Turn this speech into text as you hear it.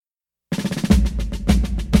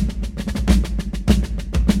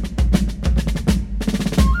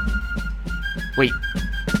Wait,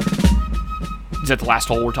 is that the last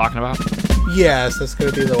hole we're talking about? Yes, that's going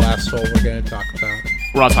to be the last hole we're going to talk about.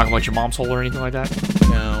 We're not talking about your mom's hole or anything like that?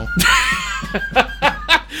 No.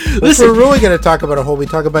 If we're really going to talk about a hole, we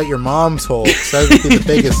talk about your mom's hole, because that would be the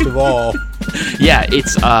biggest of all. Yeah,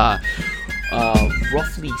 it's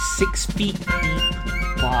roughly 6 feet deep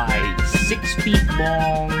by 6 feet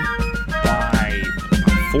long by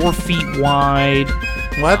 4 feet wide.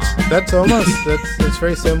 What? That's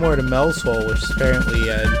very similar to Mel's hole, which is apparently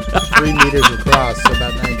 3 meters across, so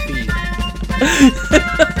about 9 feet.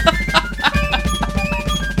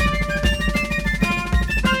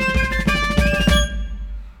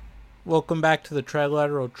 Welcome back to the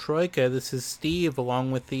Trilateral Troika. This is Steve,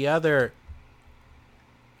 along with the other,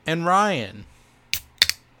 and Ryan.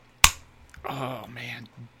 Oh man,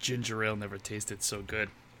 ginger ale never tasted so good.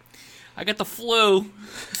 I got the flu.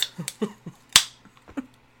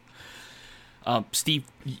 Steve,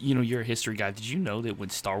 you know, you're a history guy. Did you know that when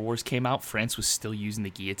Star Wars came out, France was still using the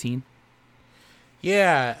guillotine?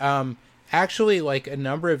 Yeah, actually, like a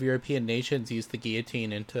number of European nations used the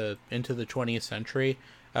guillotine into the 20th century.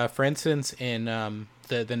 For instance, in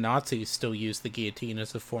the Nazis still used the guillotine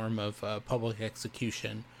as a form of public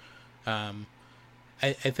execution. I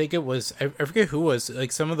think it was I forget who was,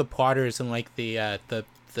 like, some of the plotters in like the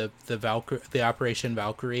Operation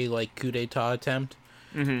Valkyrie, like, coup d'état attempt.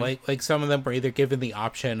 Mm-hmm. Like some of them were either given the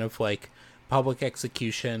option of like public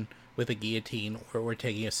execution with a guillotine or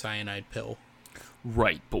taking a cyanide pill.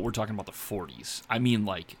 Right, but we're talking about the 40s. I mean,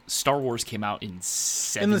 like, Star Wars came out in the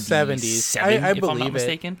 70s. I if believe I'm not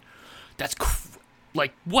mistaken. That's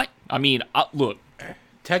like, what? I mean, look.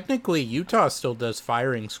 Technically, Utah still does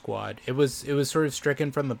firing squad. It was sort of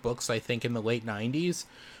stricken from the books, I think, in the late 90s.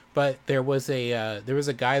 But there was a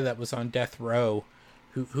guy that was on death row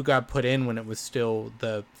who got put in when it was still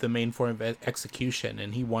the main form of execution,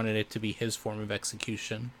 and he wanted it to be his form of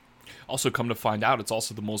execution. Also, come to find out, it's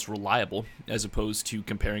also the most reliable, as opposed to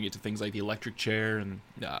comparing it to things like the electric chair and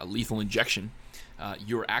lethal injection.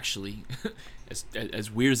 You're actually,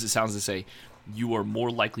 as weird as it sounds to say, you are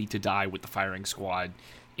more likely to die with the firing squad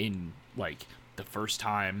in, like, the first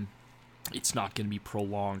time. It's not going to be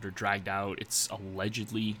prolonged or dragged out. It's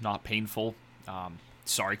allegedly not painful.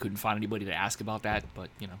 Sorry, couldn't find anybody to ask about that, but,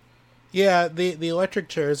 you know. Yeah, the electric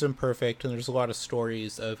chair is imperfect, and there's a lot of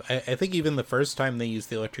stories of... I think even the first time they used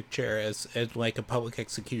the electric chair as like a public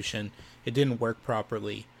execution, it didn't work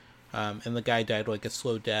properly, and the guy died like a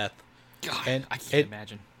slow death. God, and I can't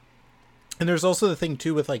imagine. And there's also the thing,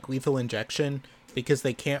 too, with like lethal injection, because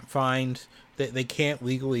they can't they can't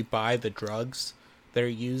legally buy the drugs that are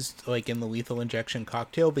used like in the lethal injection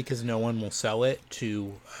cocktail, because no one will sell it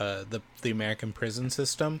to the American prison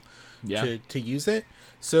system to use it.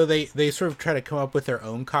 So they sort of try to come up with their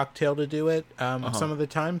own cocktail to do it some of the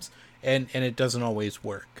times, and it doesn't always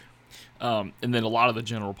work. And then a lot of the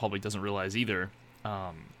general public doesn't realize either.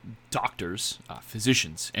 Doctors,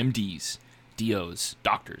 physicians, MDs, DOs,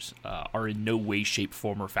 doctors are in no way, shape,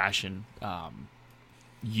 form, or fashion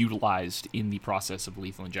utilized in the process of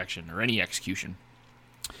lethal injection or any execution.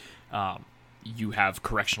 You have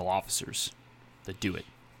correctional officers that do it.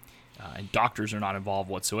 And doctors are not involved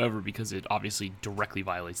whatsoever because it obviously directly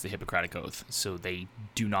violates the Hippocratic Oath. So they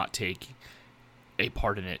do not take a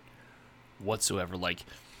part in it whatsoever. Like,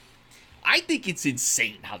 I think it's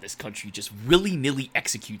insane how this country just willy-nilly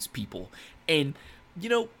executes people. And, you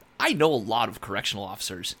know, I know a lot of correctional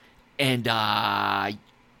officers, and not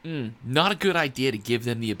a good idea to give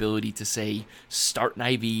them the ability to, say, start an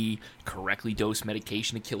IV, correctly dose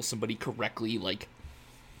medication to kill somebody correctly. Like,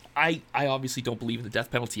 I obviously don't believe in the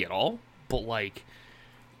death penalty at all, but, like,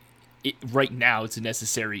 right now it's a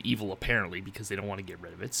necessary evil, apparently, because they don't want to get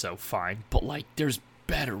rid of it, so fine. But, like, there's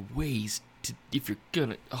better ways to, if you're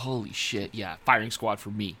gonna, holy shit, yeah, firing squad for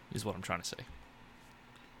me is what I'm trying to say.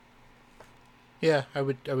 Yeah, I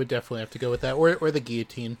would definitely have to go with that, or the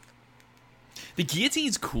guillotine. The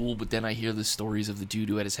guillotine's cool, but then I hear the stories of the dude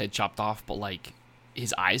who had his head chopped off, but, like,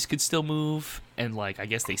 his eyes could still move, and, like, I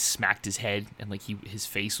guess they smacked his head, and, like, his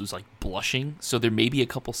face was, like, blushing, so there may be a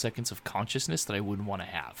couple seconds of consciousness that I wouldn't want to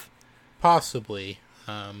have. Possibly.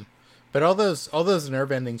 But all those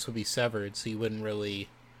nerve endings would be severed, so you wouldn't really,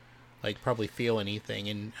 like, probably feel anything,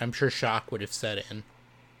 and I'm sure shock would have set in.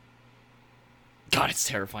 God, it's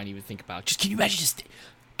terrifying to even think about. Just, can you imagine just...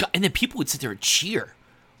 God, and then people would sit there and cheer.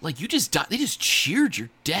 Like, you just died. They just cheered your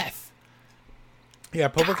death. Yeah,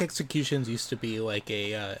 public executions used to be like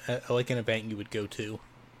like an event you would go to.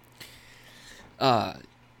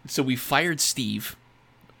 So we fired Steve.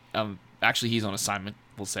 Actually, he's on assignment.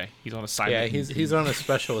 We'll say he's on assignment. Yeah, he's on a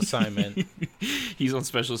special assignment. He's on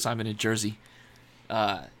special assignment in Jersey.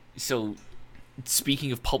 So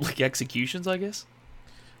speaking of public executions, I guess.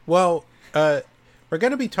 Well, we're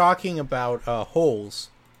going to be talking about holes.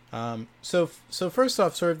 So first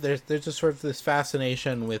off, sort of there's just sort of this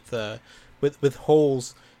fascination with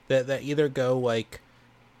holes that either go like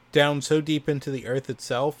down so deep into the earth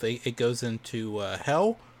itself it goes into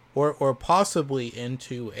hell, or possibly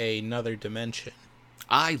into another dimension.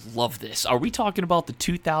 I love this. Are we talking about the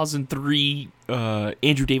 2003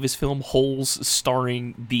 Andrew Davis film Holes,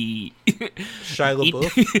 starring the Shia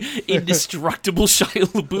LaBeouf? indestructible Shia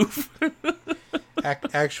LaBeouf?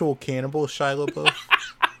 Actual cannibal Shia LaBeouf?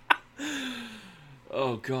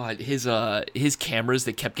 Oh god, his cameras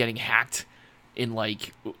that kept getting hacked in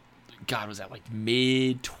like, God, was that like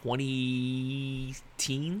mid 20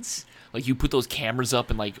 teens? Like you put those cameras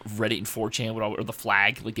up in like Reddit and 4chan or the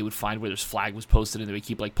flag, like they would find where this flag was posted and they would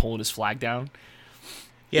keep like pulling his flag down.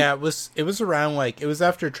 Yeah, it was around like, it was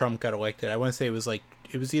after Trump got elected. I want to say it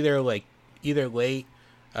was either late 20,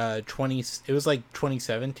 it was like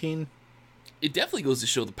 2017. It definitely goes to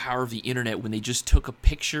show the power of the internet when they just took a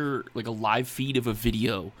picture, like a live feed of a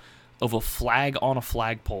video of a flag on a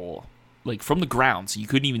flagpole, like from the ground, so you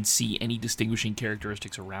couldn't even see any distinguishing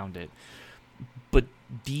characteristics around it. But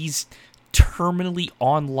these terminally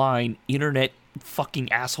online internet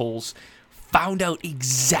fucking assholes found out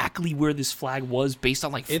exactly where this flag was based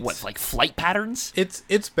on like flight patterns.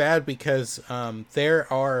 It's bad because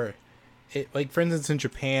there are, like for instance in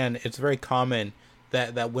Japan, it's very common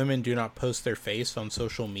that women do not post their face on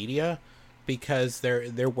social media because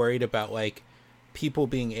they're worried about like people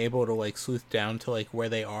being able to like sleuth down to like where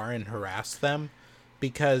they are and harass them.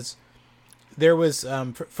 Because there was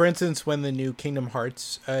for instance, when the new Kingdom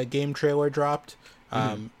Hearts game trailer dropped,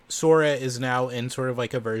 Sora is now in sort of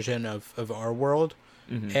like a version of our world,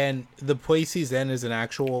 and the place he's in is an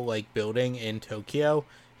actual like building in Tokyo,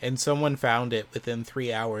 and someone found it within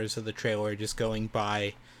 3 hours of the trailer, just going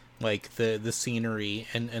by like the scenery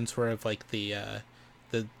and sort of like the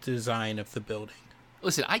design of the building.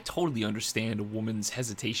 Listen, I totally understand a woman's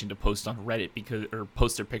hesitation to post on Reddit or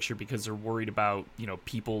post their picture because they're worried about,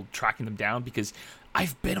 people tracking them down, because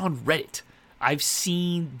I've been on Reddit. I've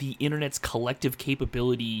seen the internet's collective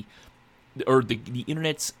capability, or the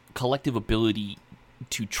internet's collective ability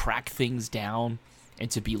to track things down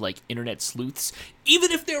and to be like internet sleuths,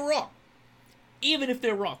 even if they're wrong. Even if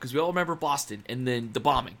they're wrong, because we all remember Boston and then the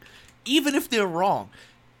bombing. Even if they're wrong,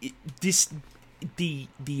 the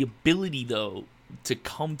ability though to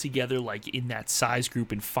come together like in that size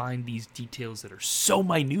group and find these details that are so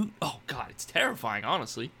minute. Oh god, it's terrifying,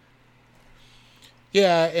 honestly.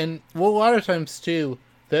 Yeah, and well, a lot of times too,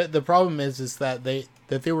 the problem is that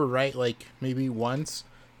they were right like maybe once,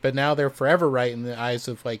 but now they're forever right in the eyes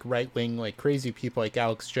of like right wing like crazy people like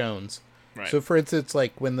Alex Jones. Right. So for instance,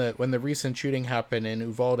 like when the recent shooting happened in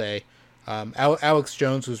Uvalde, Alex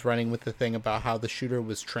Jones was running with the thing about how the shooter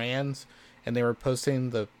was trans, and they were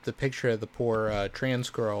posting the picture of the poor trans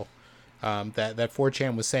girl that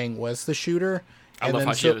 4chan was saying was the shooter. I love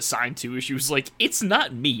how she had a sign too. She was like, "It's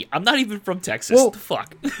not me. I'm not even from Texas." Well, the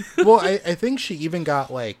fuck. Well, I think she even got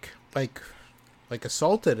like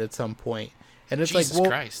assaulted at some point, and it's Jesus like,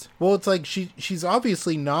 Christ. Well, it's like she's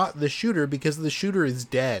obviously not the shooter because the shooter is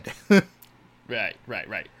dead. Right.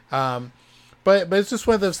 But it's just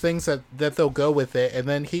one of those things that they'll go with it, and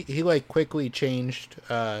then he like quickly changed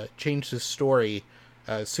his story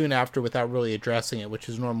soon after without really addressing it, which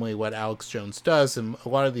is normally what Alex Jones does and a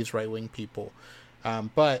lot of these right wing people.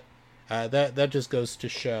 But that just goes to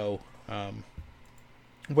show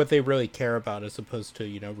what they really care about as opposed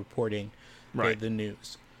to reporting the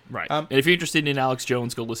news. Right. And if you're interested in Alex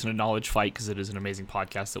Jones, go listen to Knowledge Fight, because it is an amazing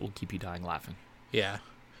podcast that will keep you dying laughing. Yeah.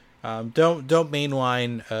 Don't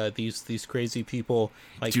mainline these crazy people.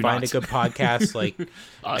 Like find a good podcast like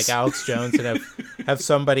like Alex Jones, and have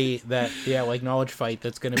somebody that like Knowledge Fight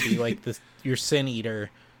that's gonna be like this your sin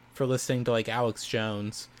eater for listening to like Alex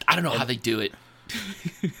Jones. I don't know how they do it.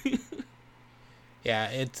 Yeah,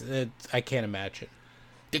 it's I can't imagine.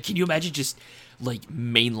 Can you imagine just like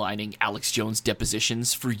mainlining Alex Jones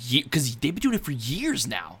depositions for years? Because they've been doing it for years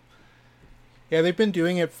now. Yeah, they've been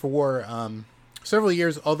doing it for several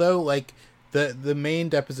years, although like the main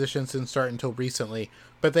depositions didn't start until recently,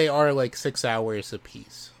 but they are like 6 hours a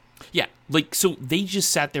piece. Yeah, like so they just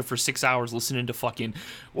sat there for 6 hours listening to fucking,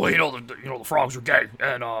 well, the frogs are gay,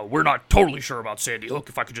 and we're not totally sure about Sandy Hook.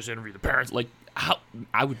 If I could just interview the parents, like how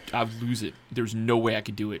I would lose it. There's no way I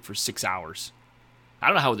could do it for 6 hours. I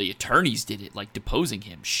don't know how the attorneys did it, like deposing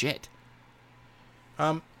him. Shit.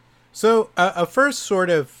 So a first sort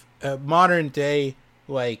of modern day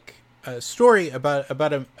like story about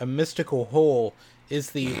a mystical hole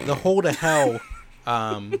is the hole to hell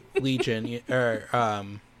Legion, or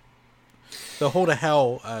the Hole to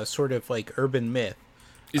Hell sort of like urban myth.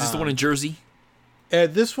 Is this the one in Jersey?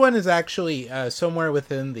 This one is actually somewhere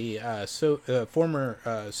within the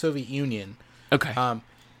former Soviet Union. Okay.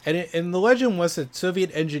 And the legend was that Soviet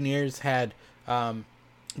engineers had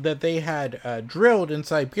drilled in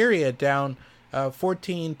Siberia down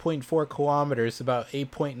 14.4 kilometers, about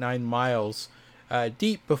 8.9 miles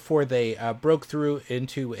deep, before they broke through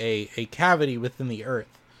into a cavity within the earth.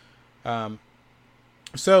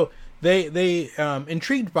 So they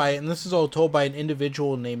intrigued by it, and this is all told by an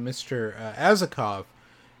individual named Mr. Azakov,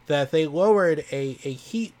 that they lowered a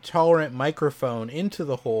heat-tolerant microphone into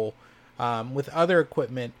the hole with other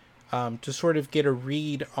equipment to sort of get a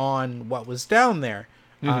read on what was down there.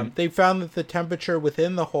 They found that the temperature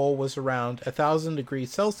within the hole was around 1,000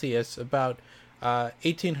 degrees Celsius, about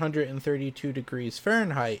 1,832 degrees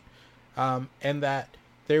Fahrenheit, and that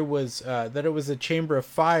it was a chamber of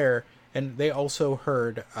fire. And they also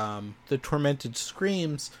heard the tormented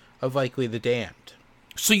screams of likely the damned.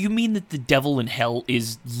 So you mean that the devil in hell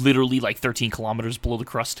is literally like 13 kilometers below the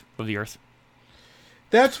crust of the earth?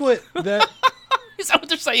 That's what that. Is that what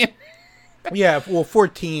they're saying? Yeah, well,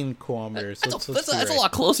 14 kilometers. That's a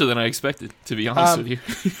lot closer than I expected, to be honest with you.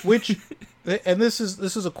 And this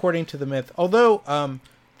is according to the myth. Although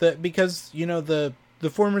because the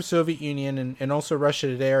former Soviet Union and also Russia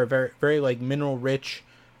today are very very like mineral rich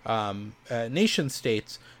nation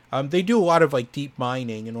states. They do a lot of like deep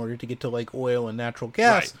mining in order to get to like oil and natural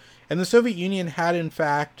gas. Right. And the Soviet Union had in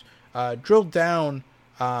fact drilled down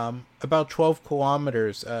about 12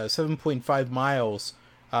 kilometers, 7.5 miles,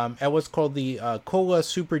 at what's called the Kola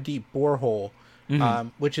Super Deep Borehole,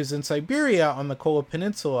 which is in Siberia on the Kola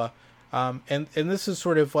Peninsula. And this is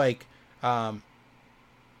sort of like, or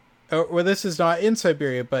this is not in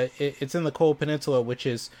Siberia, but it's in the Kola Peninsula, which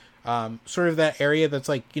is sort of that area that's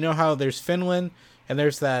like, how there's Finland and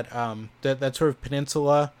there's that that sort of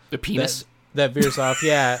peninsula, the penis that veers off.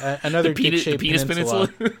 Yeah, another dick-shaped penis peninsula.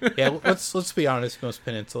 Yeah, let's be honest. Most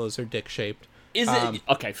peninsulas are dick-shaped. Is it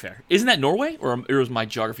okay? Fair. Isn't that Norway, or is my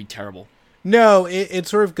geography terrible? No, it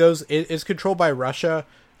sort of goes. It's controlled by Russia.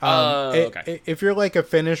 Okay. If you're like a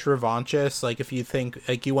Finnish revanchist, like if you think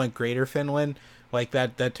like you want Greater Finland, like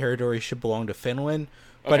that territory should belong to Finland.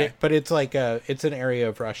 Okay. But it's like it's an area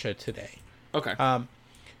of Russia today. Okay.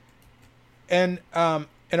 And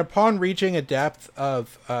upon reaching a depth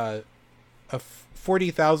of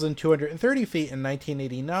 40,230 feet in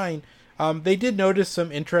 1989, they did notice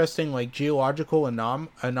some interesting like geological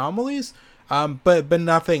anomalies, but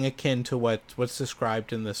nothing akin to what's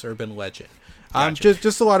described in this urban legend. Gotcha.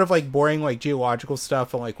 Just a lot of like boring like geological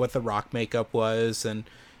stuff and like what the rock makeup was and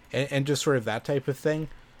just sort of that type of thing.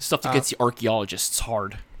 Stuff that gets the archaeologists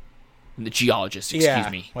hard. And the geologists,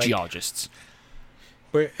 geologists.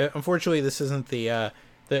 Unfortunately, this isn't the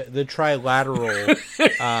trilateral,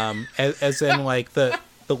 as in like the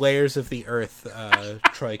layers of the earth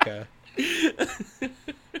troika.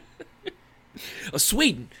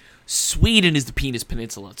 Sweden is the penis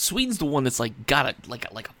peninsula. Sweden's the one that's like got a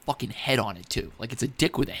fucking head on it too. Like it's a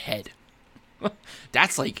dick with a head.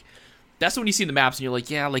 That's when you see the maps and you're like,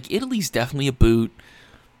 yeah, like Italy's definitely a boot.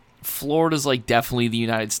 Florida's like definitely the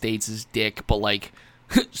United States' dick, but like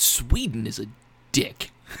Sweden is a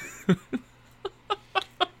dick.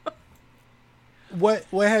 What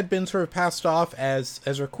had been sort of passed off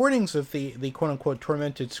as recordings of the quote unquote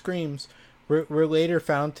tormented screams were later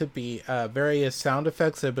found to be various sound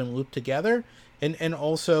effects that have been looped together, and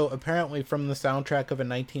also apparently from the soundtrack of a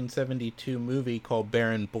 1972 movie called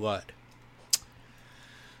Barren Blood.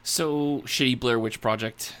 So shitty Blair Witch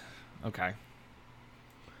Project. Okay.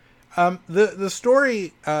 The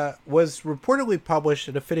story was reportedly published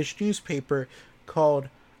in a Finnish newspaper called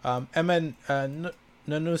Emen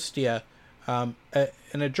Nanustia,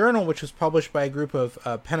 in a journal which was published by a group of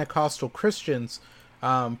Pentecostal Christians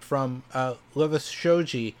from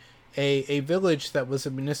Levasshoji, a village that was a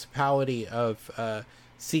municipality of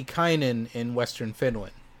Siikainen in western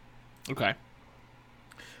Finland. Okay.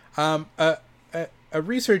 A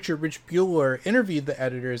researcher, Rich Bueller, interviewed the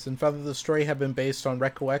editors and found that the story had been based on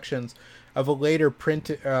recollections of a letter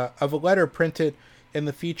printed in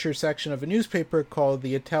the feature section of a newspaper called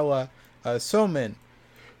the Atella Suomen,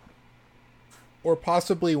 or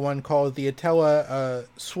possibly one called the Atella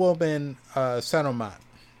Suomen Sanomat.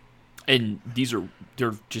 And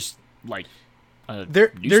they're just like a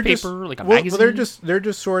they're newspaper, just, like a magazine. Well, they're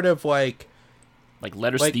just sort of like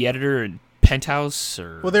letters to the editor and Penthouse,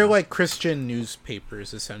 or they're like Christian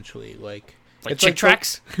newspapers essentially, like it's Chick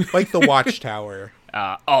Tracts, like the Watchtower.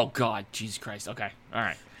 Oh God, Jesus Christ. Okay, all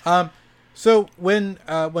right. So when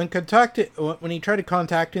he tried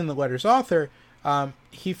contacting the letter's author,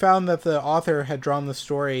 he found that the author had drawn the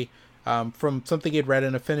story from something he'd read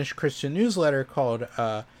in a Finnish Christian newsletter called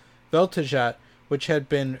Veltajat, which had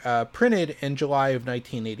been printed in July of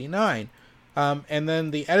 1989. And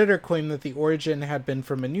then the editor claimed that the origin had been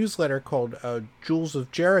from a newsletter called Jewels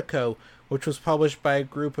of Jericho, which was published by a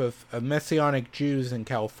group of Messianic Jews in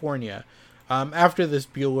California. After this,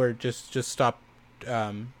 Bueller just stopped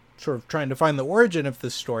sort of trying to find the origin of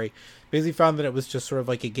this story, because he found that it was just sort of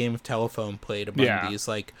like a game of telephone played among these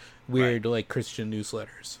like weird like Christian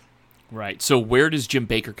newsletters. Right. So where does Jim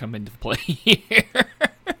Baker come into play here?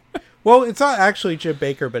 Well, it's not actually Jim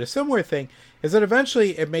Baker, but a similar thing is that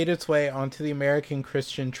eventually it made its way onto the American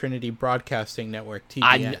Christian Trinity Broadcasting Network,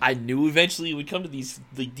 TBN. I knew eventually it would come to these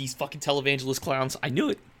fucking televangelist clowns. I knew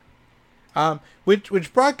it.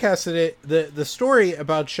 Which broadcasted it the story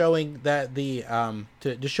about showing that the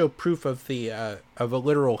to show proof of the of a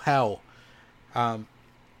literal hell, and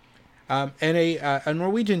a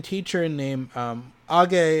Norwegian teacher named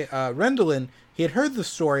Age Rendelin, he had heard the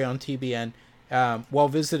story on TBN while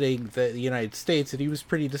visiting the United States, and he was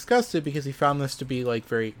pretty disgusted because he found this to be like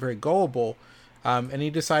very very gullible, and he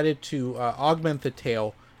decided to augment the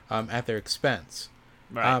tale at their expense.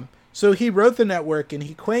 Right. So he wrote the network, and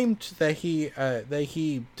he claimed that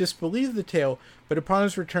he disbelieved the tale, but upon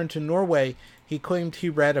his return to Norway, he claimed he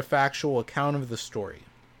read a factual account of the story.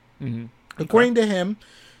 Mm-hmm. Okay. According to him,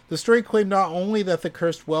 the story claimed not only that the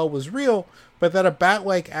cursed well was real, but that a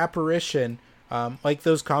bat-like apparition, like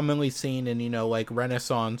those commonly seen in like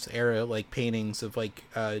Renaissance era like paintings of like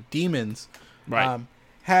demons, right,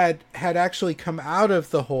 had actually come out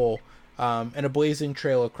of the hole in a blazing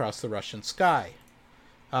trail across the Russian sky.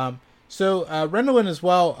 So Rendelin as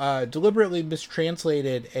well deliberately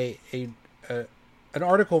mistranslated an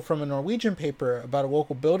article from a Norwegian paper about a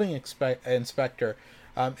local building inspector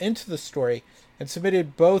into the story, and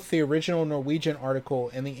submitted both the original Norwegian article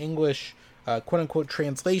and the English quote-unquote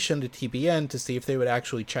translation to TBN to see if they would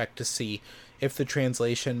actually check to see if the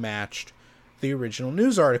translation matched the original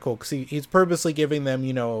news article, because he's purposely giving them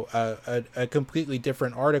a completely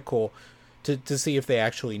different article to see if they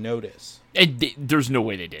actually notice. And there's no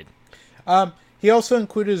way they did. He also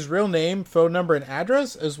included his real name, phone number, and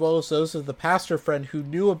address, as well as those of the pastor friend who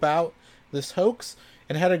knew about this hoax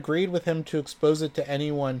and had agreed with him to expose it to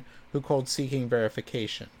anyone who called seeking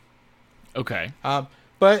verification. Okay.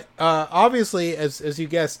 But obviously, as you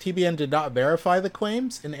guessed, TBN did not verify the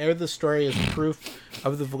claims and aired the story as proof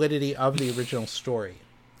of the validity of the original story.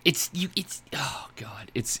 It's oh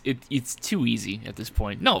god, it's too easy at this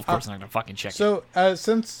point. No, of course I'm not gonna fucking check it. So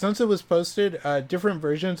since it was posted, different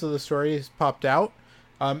versions of the story popped out.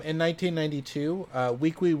 In 1992,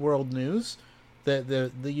 Weekly World News,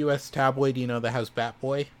 the U.S. tabloid, that has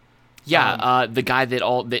Batboy. Yeah, the guy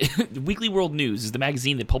that Weekly World News is the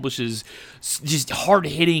magazine that publishes just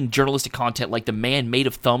hard-hitting journalistic content like the man made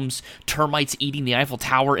of thumbs, termites eating the Eiffel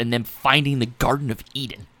Tower, and then finding the Garden of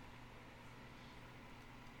Eden.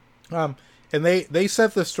 And they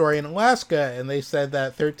set the story in Alaska, and they said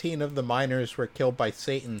that 13 of the miners were killed by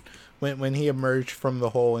Satan when he emerged from the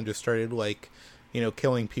hole and just started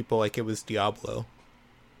killing people like it was Diablo.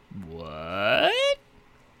 What?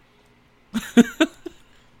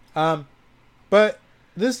 But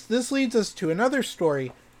this leads us to another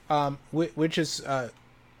story, which is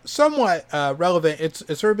somewhat relevant.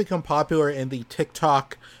 It's sort of become popular in the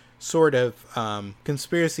TikTok sort of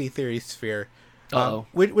conspiracy theory sphere.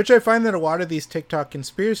 Which I find that a lot of these TikTok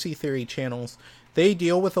conspiracy theory channels, they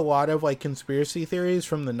deal with a lot of conspiracy theories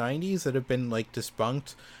from the 90s that have been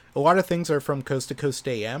debunked. A lot of things are from Coast to Coast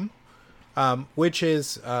AM, which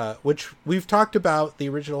we've talked about the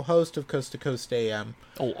original host of Coast to Coast AM,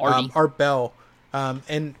 Art Bell,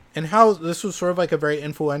 and how this was sort of like a very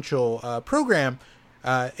influential program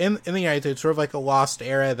in the United States, sort of like a lost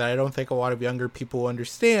era that I don't think a lot of younger people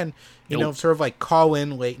understand. Sort of like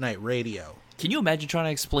call-in late night radio. Can you imagine trying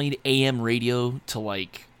to explain AM radio to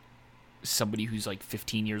somebody who's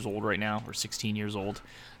 15 years old right now or 16 years old?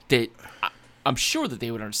 That I'm sure that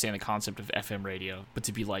they would understand the concept of FM radio, but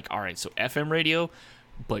to be all right, so FM radio,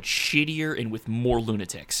 but shittier and with more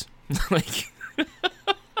lunatics.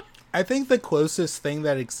 I think the closest thing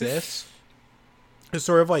that exists is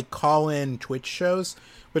sort of call-in Twitch shows,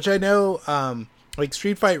 which I know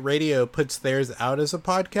Street Fight Radio puts theirs out as a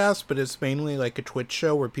podcast, but it's mainly a Twitch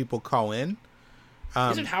show where people call in.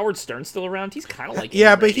 Isn't Howard Stern still around? He's kind of like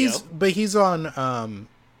yeah, but radio. he's on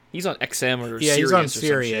he's on XM or yeah, Sirius he's on or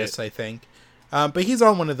Sirius, some shit. I think. But he's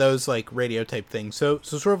on one of those radio type things. So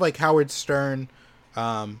sort of like Howard Stern,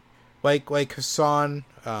 like Hassan,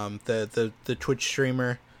 the Twitch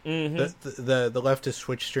streamer, the leftist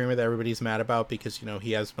Twitch streamer that everybody's mad about because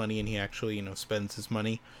he has money and he actually spends his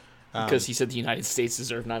money. Because he said the United States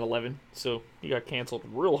deserved 9/11, so he got canceled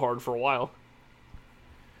real hard for a while.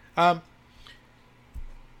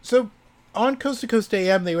 So on Coast to Coast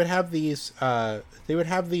AM, they would have these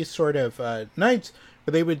sort of nights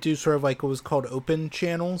where they would do sort of like what was called open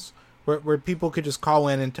channels, where people could just call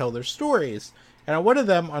in and tell their stories. And on one of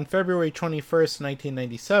them, on February 21st,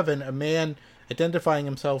 1997, a man identifying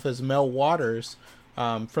himself as Mel Waters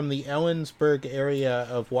from the Ellensburg area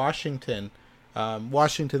of Washington,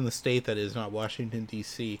 Washington the state, that is, not Washington,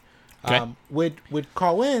 D.C., Okay. would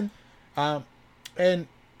call in, and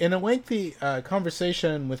in a lengthy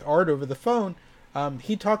conversation with Art over the phone,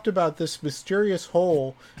 he talked about this mysterious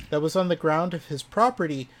hole that was on the ground of his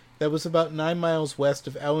property that was about 9 miles west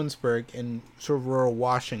of Ellensburg in sort of rural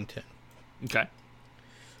Washington. Okay.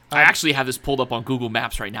 I actually have this pulled up on Google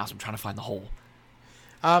Maps right now, so I'm trying to find the hole.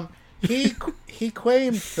 He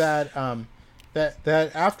claimed that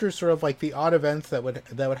that after sort of like the odd events that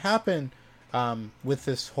would happen with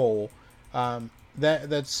this hole,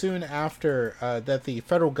 that soon after that the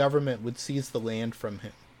federal government would seize the land from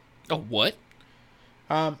him. Oh, what?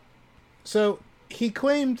 So he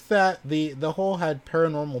claimed that the hole had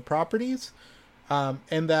paranormal properties,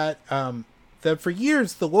 and that for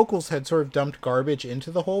years the locals had sort of dumped garbage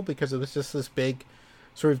into the hole because it was just this big,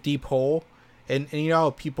 sort of deep hole. And you know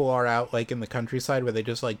how people are out like in the countryside where they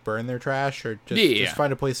just like burn their trash or just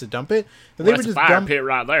find a place to dump it. And they would just fire pit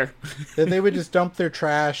right there. Then they would just dump their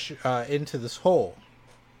trash into this hole.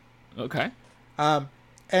 Okay.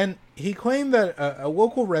 And he claimed that a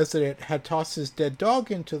local resident had tossed his dead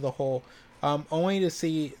dog into the hole, only to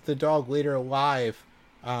see the dog later alive,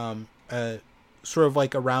 sort of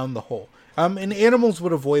like around the hole. And animals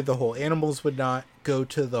would avoid the hole. Animals would not go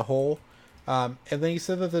to the hole. And then he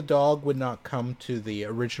said that the dog would not come to the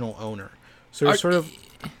original owner. So there's sort of...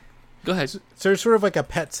 Go ahead. So there's sort of like a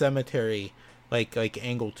pet cemetery, like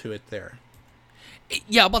angle to it there.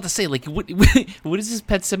 Yeah, I'm about to say, like, what is this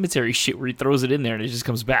pet cemetery shit where he throws it in there and it just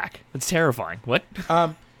comes back? That's terrifying. What?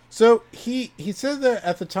 So he said that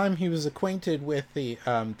at the time he was acquainted with the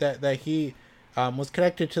that he was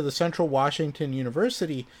connected to the Central Washington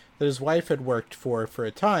University that his wife had worked for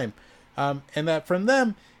a time, and that from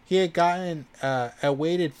them he had gotten a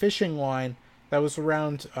weighted fishing line that was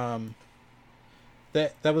around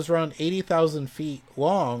that was around 80,000 feet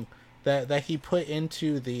long that he put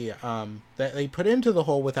into the that they put into the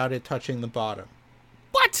hole without it touching the bottom.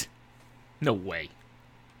 What? No way.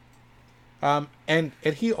 And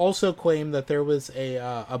he also claimed that there was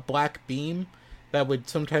a black beam that would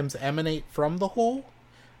sometimes emanate from the hole.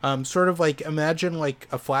 Sort of like, imagine like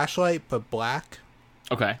a flashlight, but black.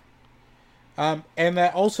 Okay. And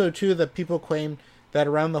that also, too, that people claimed that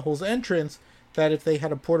around the hole's entrance, that if they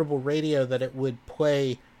had a portable radio, that it would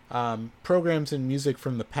play programs and music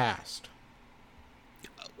from the past.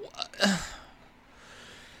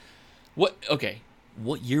 What? Okay.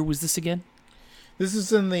 What year was this again? This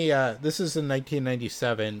is in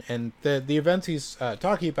 1997, and the events he's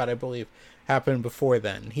talking about, I believe, happened before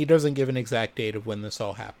then. He doesn't give an exact date of when this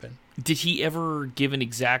all happened. Did he ever give an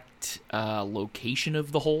exact location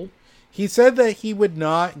of the hole? He said that he would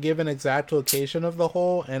not give an exact location of the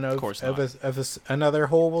hole, and of another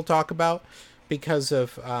hole we'll talk about, because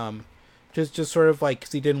of just sort of like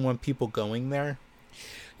because he didn't want people going there.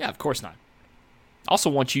 Yeah, of course not. I also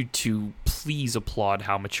want you to please applaud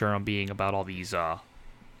how mature I'm being about all these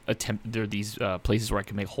places where I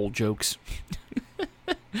can make hole jokes.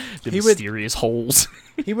 Mysterious holes.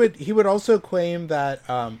 he would also claim that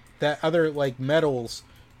that other like metals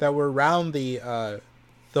that were around the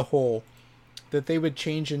hole, that they would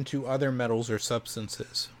change into other metals or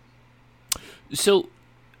substances. So,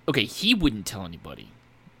 okay, he wouldn't tell anybody.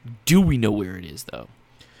 Do we know where it is, though?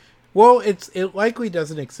 Well, it likely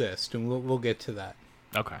doesn't exist, and we'll get to that.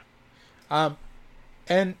 Okay.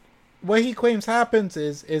 And what he claims happens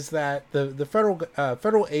is that the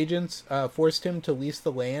federal agents forced him to lease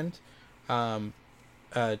the land to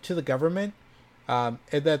the government, and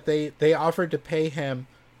that they offered to pay him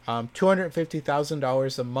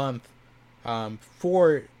 $250,000 a month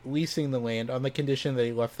for leasing the land on the condition that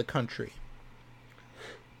he left the country.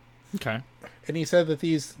 Okay. And he said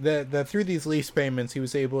that through these lease payments, he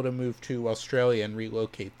was able to move to Australia and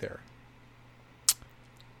relocate there.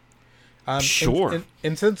 Sure.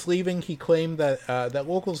 And since leaving, he claimed that that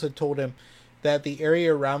locals had told him that the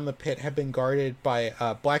area around the pit had been guarded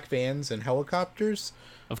by black vans and helicopters.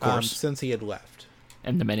 Of course. Since he had left.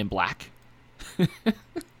 And the Men in Black.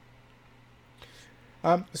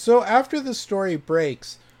 So after the story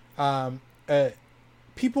breaks,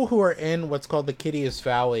 people who are in what's called the Kittias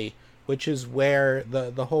Valley, which is where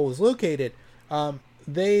the hole is located,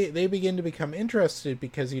 they begin to become interested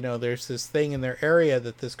because, there's this thing in their area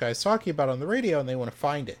that this guy's talking about on the radio, and they want to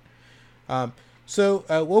find it. So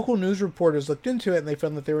local news reporters looked into it, and they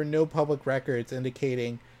found that there were no public records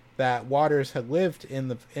indicating that Waters had lived in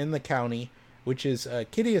the county, which is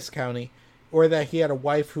Kittias County, or that he had a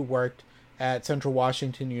wife who worked at Central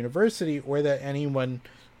Washington University, or that anyone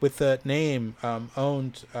with the name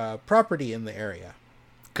owned property in the area.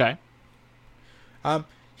 Okay.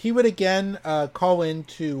 He would again call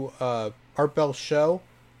into Art Bell's show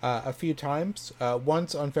a few times.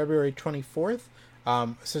 Once on February 24th,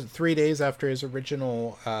 so 3 days after his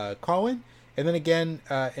original call-in, and then again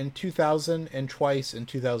in 2000 and twice in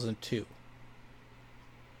 2002.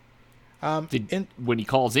 When he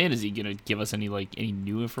calls in, is he gonna give us any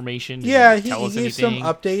new information? Yeah, he gave some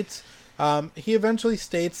updates. He eventually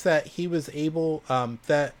states that he was able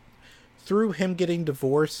that through him getting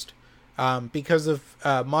divorced, because of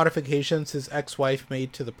modifications his ex-wife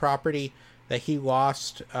made to the property, that he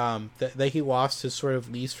lost that he lost his sort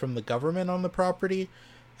of lease from the government on the property,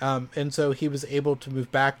 and so he was able to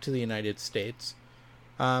move back to the United States.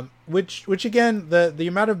 Which again, the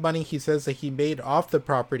amount of money he says that he made off the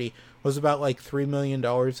property was about $3 million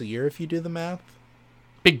a year if you do the math.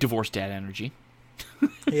 Big divorce dad energy.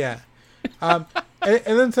 Yeah. And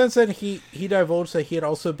then since then he divulged that he had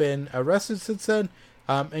also been arrested since then,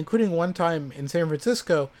 including one time in San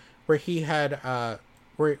Francisco where he had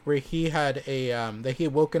where he had that he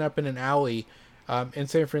had woken up in an alley in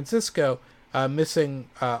San Francisco missing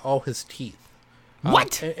all his teeth.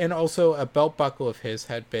 What? And also a belt buckle of his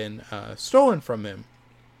had been stolen from him.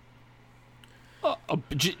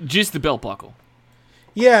 Just the belt buckle.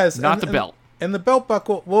 Yes, not the belt. And the belt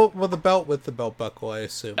buckle, well, the belt with the belt buckle, I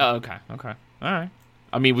assume. Oh, okay, all right.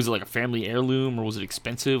 I mean, was it a family heirloom, or was it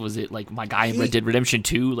expensive? Was it my guy in Red Dead Redemption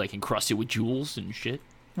 2, encrusted with jewels and shit?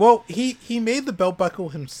 Well, he made the belt buckle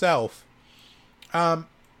himself,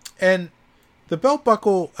 and the belt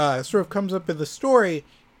buckle sort of comes up in the story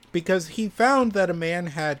because he found that a man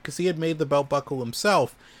had, because he had made the belt buckle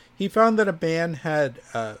himself, he found that a man had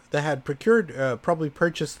that had probably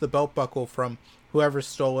purchased the belt buckle from whoever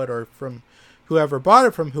stole it, or from whoever bought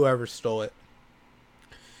it from whoever stole it.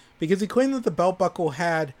 Because he claimed that the belt buckle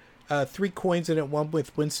had 3 coins in it, one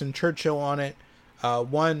with Winston Churchill on it,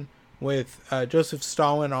 one with Joseph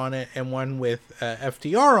Stalin on it, and one with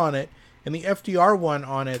FDR on it. And the FDR one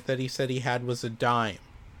on it that he said he had was a dime.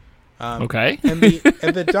 Okay. and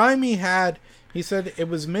the dime he had, he said it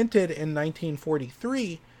was minted in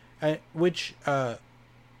 1943, which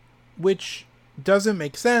doesn't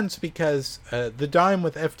make sense because the dime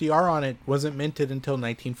with FDR on it wasn't minted until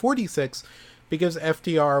 1946, because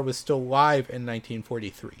FDR was still alive in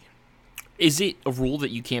 1943. Is it a rule that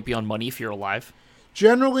you can't be on money if you're alive?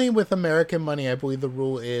 Generally, with American money, I believe the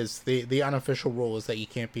rule is, the unofficial rule is that you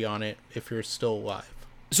can't be on it if you're still alive.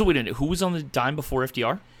 So wait a minute, who was on the dime before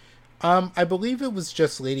FDR? I believe it was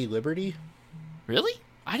just Lady Liberty. Really?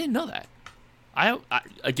 I didn't know that. I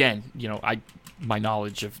again, my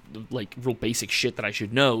knowledge of real basic shit that I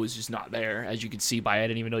should know is just not there. As you can see by, I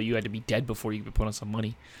didn't even know you had to be dead before you could put on some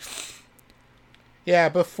money. Yeah,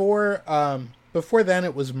 before then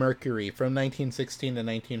it was Mercury from 1916 to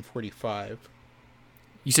 1945.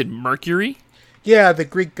 You said Mercury? Yeah, the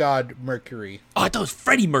Greek god Mercury. Oh, I thought it was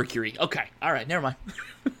Freddie Mercury. Okay, all right, never mind.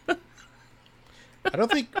 I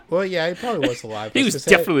don't think. Well, yeah, he probably was alive. He was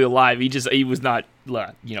definitely alive. He was not,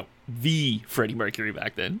 the Freddie Mercury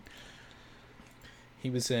back then.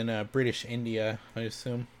 He was in British India, I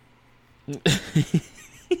assume.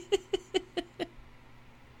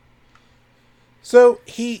 So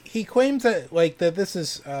he claims that that this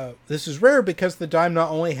is rare because the dime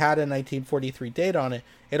not only had a 1943 date on it,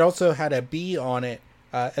 it also had a B on it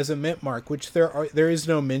as a mint mark, which there is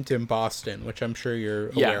no mint in Boston, which I'm sure you're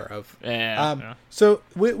aware of. Yeah. So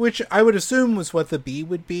which I would assume was what the B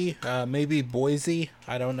would be, maybe Boise,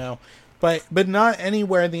 I don't know, but not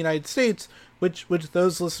anywhere in the United States. Which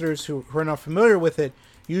those listeners who are not familiar with it,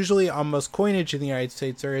 usually on most coinage in the United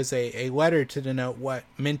States there is a letter to denote what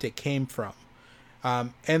mint it came from.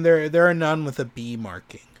 And there are none with a B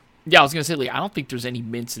marking. Yeah, I was gonna say, I don't think there's any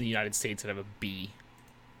mints in the United States that have a B.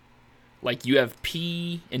 You have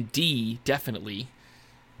P and D, definitely.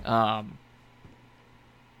 Yeah,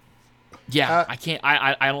 I can't.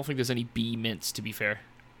 I don't think there's any B mints, to be fair.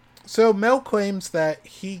 So Mel claims that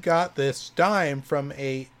he got this dime from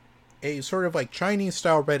a sort of Chinese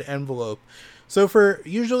style red envelope. So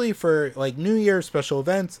usually for New Year special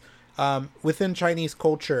events, within Chinese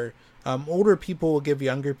culture, older people will give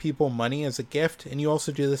younger people money as a gift, and you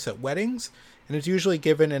also do this at weddings. and it's usually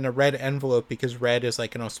given in a red envelope because red is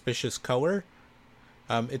like an auspicious color.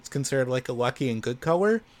 It's considered like a lucky and good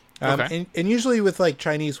color. Okay. And usually with like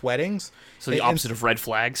Chinese weddings. So the opposite of red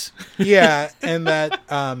flags. Yeah, and that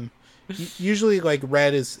usually like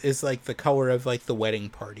red is like the color of like the wedding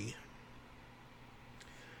party.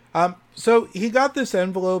 So he got this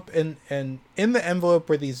envelope, and in the envelope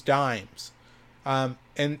were these dimes.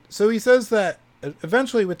 And so he says that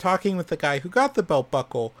eventually, with talking with the guy who got the belt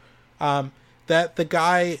buckle, that the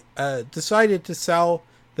guy decided to sell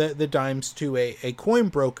the dimes to a coin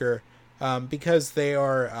broker because they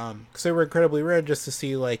were incredibly rare, just to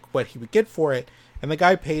see like what he would get for it. And the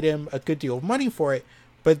guy paid him a good deal of money for it.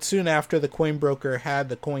 But soon after, the coin broker had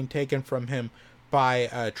the coin taken from him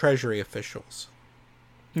by treasury officials.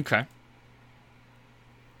 Okay.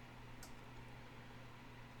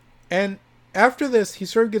 And after this, he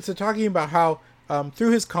sort of gets to talking about how,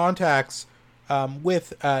 through his contacts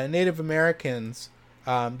with Native Americans,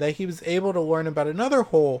 that he was able to learn about another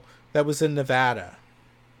hole that was in Nevada.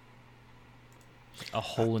 A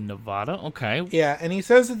hole in Nevada? Okay. Yeah, and he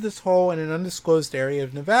says that this hole in an undisclosed area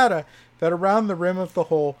of Nevada, that around the rim of the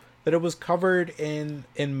hole, that it was covered in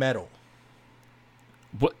metal.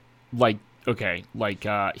 What? Like, okay, like,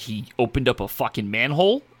 he opened up a fucking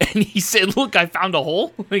manhole and he said, "Look, I found a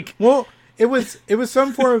hole." Like, well, it was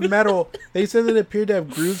some form of metal. They said that it appeared to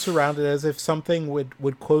have grooves around it, as if something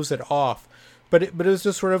would close it off. But it was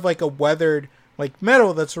just sort of like a weathered like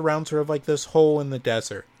metal that's around sort of like this hole in the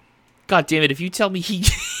desert. God damn it! If you tell me he,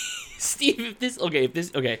 Steve,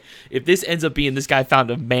 if this ends up being this guy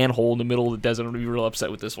found a manhole in the middle of the desert, I'm gonna be real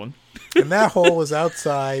upset with this one. And that hole was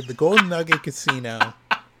outside the Golden Nugget Casino.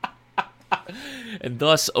 And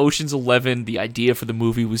thus, Ocean's 11, the idea for the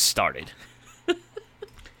movie was started.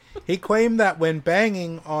 He claimed that when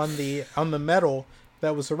banging on the metal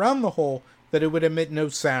that was around the hole, that it would emit no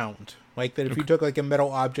sound. Like that if you took like a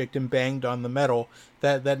metal object and banged on the metal,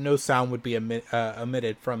 that no sound would be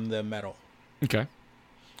emitted from the metal. Okay.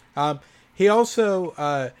 He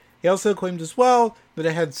also claimed as well that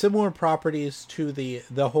it had similar properties to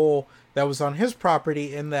the hole that was on his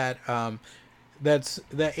property, in that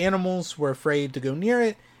that animals were afraid to go near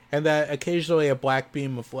it, and that occasionally a black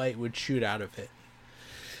beam of light would shoot out of it.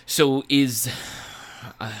 So is,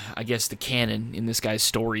 I guess, the canon in this guy's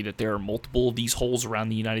story that there are multiple of these holes around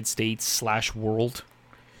the United States / world?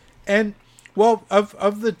 And, well,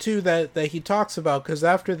 of the two that he talks about, because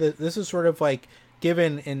after this is sort of like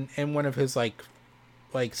given in one of his like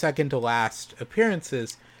second to last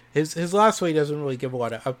appearances. His last one, he doesn't really give a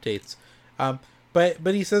lot of updates.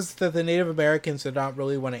 But he says that the Native Americans did not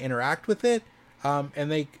really want to interact with it,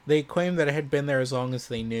 and they claimed that it had been there as long as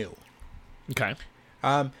they knew. Okay.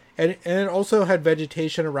 And it also had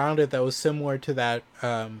vegetation around it that was similar to that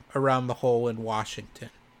around the hole in Washington.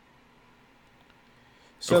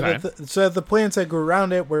 So okay. The plants that grew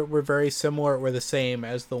around it were very similar, were the same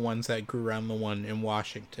as the ones that grew around the one in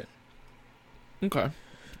Washington. Okay.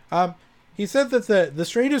 He said that the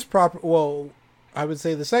strangest property, well, I would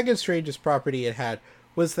say the second strangest property it had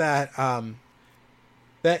was that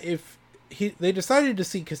that if they decided to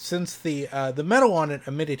see, 'cause since the metal on it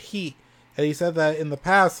emitted heat, and he said that in the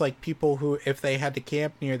past, like people who, if they had to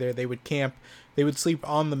camp near there, they would sleep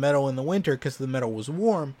on the metal in the winter because the metal was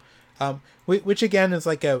warm, which again is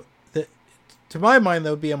like to my mind, that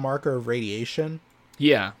would be a marker of radiation.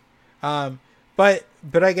 Yeah. But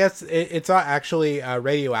I guess it's not actually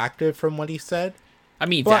radioactive from what he said. I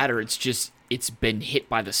mean, that or it's been hit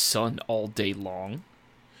by the sun all day long.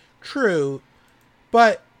 True,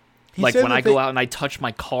 but like when I go out and I touch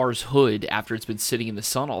my car's hood after it's been sitting in the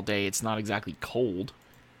sun all day, it's not exactly cold.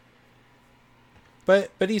 But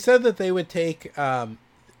he said that they would take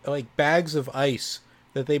like bags of ice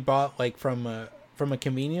that they bought like from a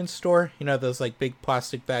convenience store. You know, those like big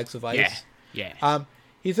plastic bags of ice. Yeah.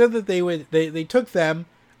 He said that they took them,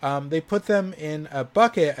 they put them in a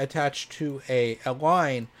bucket attached to a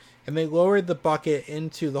line, and they lowered the bucket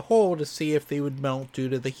into the hole to see if they would melt due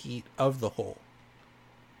to the heat of the hole.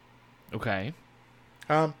 Okay.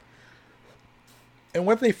 And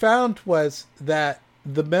what they found was that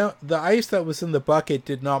the ice that was in the bucket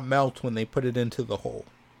did not melt when they put it into the hole.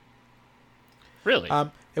 Really?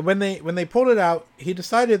 And when they pulled it out, he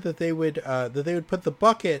decided that they would put the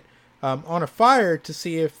bucket on a fire to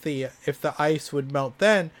see if the ice would melt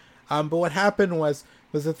then. But what happened was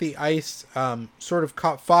that the ice sort of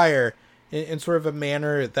caught fire in sort of a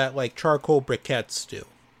manner that like charcoal briquettes do.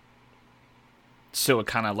 So it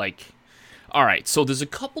kind of like, all right, so there's a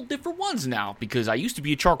couple different ones now, because I used to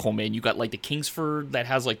be a charcoal man. You got like the Kingsford that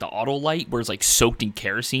has like the auto light where it's like soaked in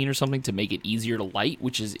kerosene or something to make it easier to light,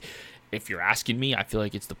 which is if you're asking me, I feel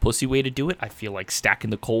like it's the pussy way to do it. I feel like stacking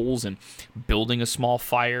the coals and building a small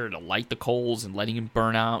fire to light the coals and letting them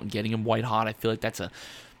burn out and getting them white hot. I feel like that's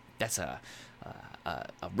a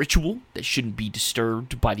ritual that shouldn't be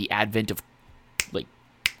disturbed by the advent of like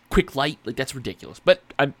quick light. Like, that's ridiculous. But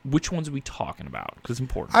which ones are we talking about? Because it's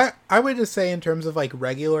important. I would just say in terms of like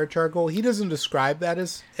regular charcoal, he doesn't describe that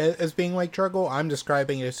as being like charcoal. I'm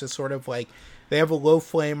describing it as just sort of like they have a low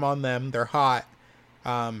flame on them. They're hot.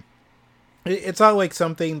 It's not like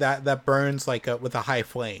something that burns like with a high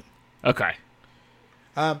flame. Okay.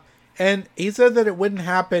 And he said that it wouldn't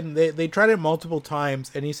happen. They tried it multiple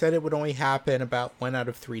times, and he said it would only happen about 1 out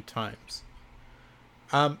of 3 times.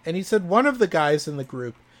 And he said one of the guys in the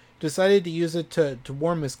group decided to use it to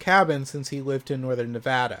warm his cabin since he lived in northern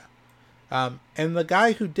Nevada. And the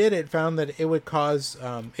guy who did it found that it would cause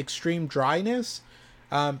extreme dryness.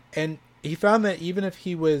 And he found that even if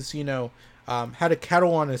he was, had a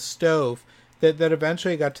kettle on his stove, that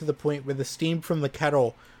eventually got to the point where the steam from the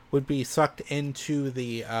kettle would be sucked into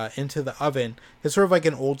the oven. It's sort of like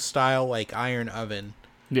an old style like iron oven.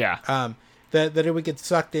 Yeah. That it would get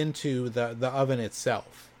sucked into the oven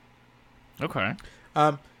itself. Okay.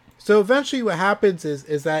 So eventually what happens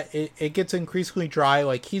is that it gets increasingly dry,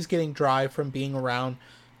 like he's getting dry from being around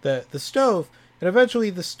the stove, and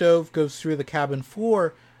eventually the stove goes through the cabin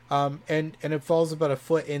floor, and it falls about a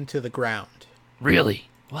foot into the ground. Really?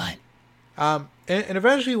 What? And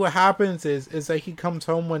eventually what happens is that he comes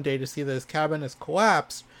home one day to see that his cabin has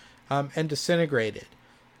collapsed and disintegrated.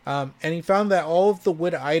 And he found that all of the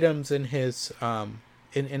wood items in his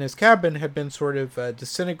in his cabin had been sort of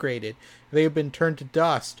disintegrated. They had been turned to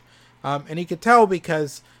dust. And he could tell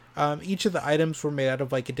because each of the items were made out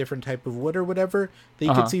of like a different type of wood or whatever. That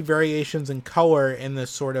you could see variations in color in this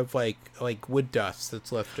sort of like wood dust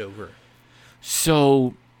that's left over.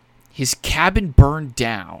 So his cabin burned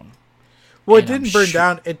down. Well, it didn't burn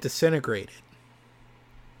down, it disintegrated.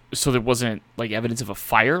 So there wasn't like evidence of a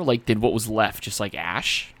fire? Like, did what was left just like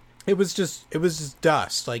ash? It was just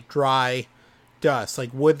dust, like dry dust, like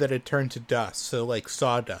wood that had turned to dust, so like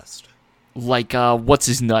sawdust. Like what's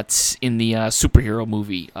his nuts in the superhero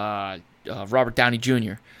movie, Robert Downey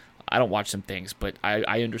Jr. I don't watch some things, but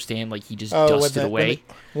I understand like he just dusted away.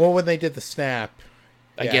 When they did the snap.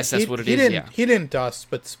 I guess that's what it is. He didn't dust,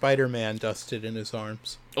 but Spider-Man dusted in his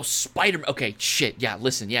arms. Oh, Spider-Man. Okay, shit. Yeah,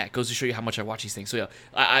 listen. Yeah, it goes to show you how much I watch these things. So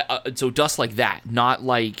yeah, so dust like that, not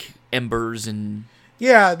like embers and.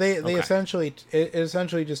 Yeah, they essentially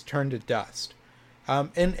just turned to dust.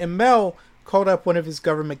 And Mel called up one of his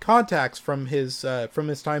government contacts from his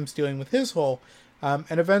times dealing with his hole,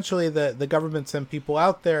 and eventually the government sent people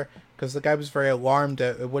out there because the guy was very alarmed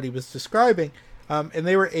at what he was describing. And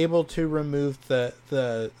they were able to remove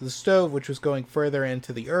the stove, which was going further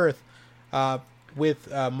into the earth,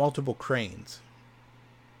 with multiple cranes.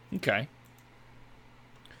 Okay.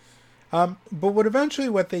 But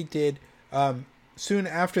what they did soon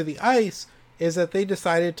after the ice is that they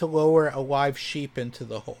decided to lower a live sheep into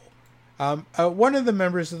the hole. One of the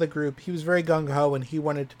members of the group, he was very gung-ho and he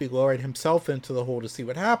wanted to be lowered himself into the hole to see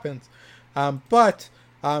what happens. But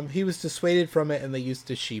he was dissuaded from it and they used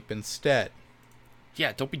the sheep instead.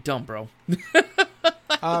 Yeah, don't be dumb, bro.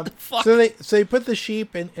 So they put the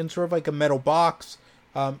sheep in sort of like a metal box,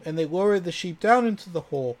 and they lowered the sheep down into the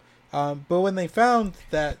hole. But when they found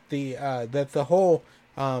that the hole,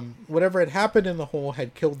 whatever had happened in the hole,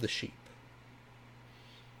 had killed the sheep.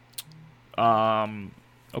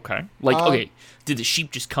 Okay. Okay, did the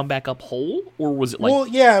sheep just come back up whole, or was it like? Well,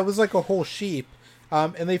 yeah, it was like a whole sheep.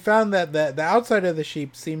 And they found that the outside of the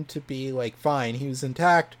sheep seemed to be like fine. He was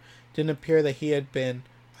intact. Didn't appear that he had been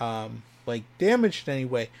damaged in any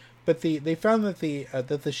way. But they found that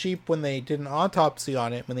the sheep, when they did an autopsy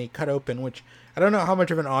on it, when they cut open, which I don't know how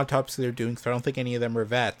much of an autopsy they're doing, so I don't think any of them are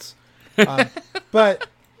vets. But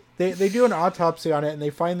they do an autopsy on it, and they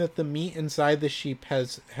find that the meat inside the sheep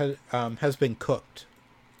has been cooked.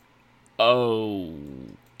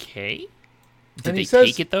 Okay. Did they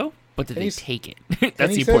take it though? But did they take it?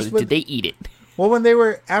 That's the important. Did they eat it?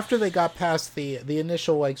 Well, after they got past the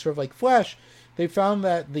initial flesh, they found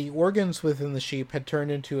that the organs within the sheep had turned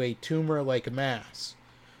into a tumor-like mass,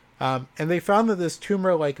 and they found that this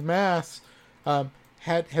tumor-like mass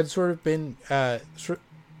had sort of been a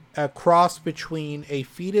cross between a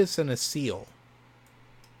fetus and a seal.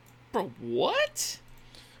 Bro, what?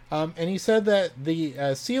 And he said that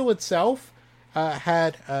the seal itself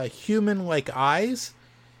had human-like eyes,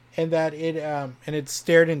 and that it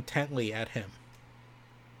stared intently at him.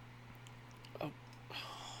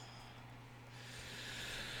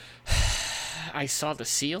 I saw the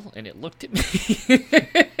seal and it looked at me.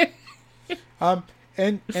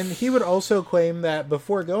 And he would also claim that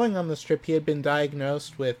before going on this trip, he had been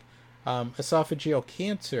diagnosed with esophageal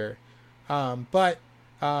cancer, but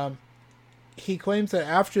he claims that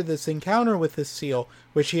after this encounter with this seal,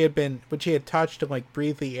 which he had touched and like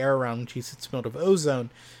breathed the air around, which he said smelled of ozone,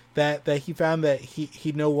 that he found that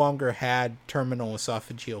he no longer had terminal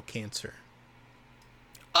esophageal cancer.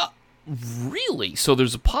 Really? So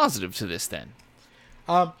there's a positive to this then?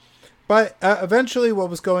 But eventually what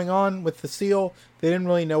was going on with the seal, they didn't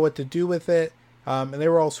really know what to do with it. And they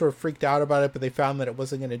were all sort of freaked out about it, but they found that it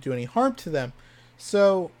wasn't going to do any harm to them.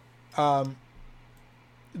 So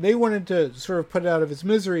they wanted to sort of put it out of his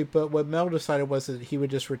misery, but what Mel decided was that he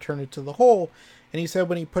would just return it to the hole. And he said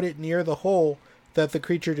when he put it near the hole, that the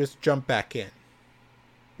creature just jumped back in.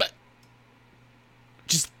 But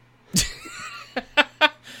just...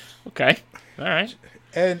 Okay. All right.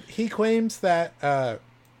 And he claims that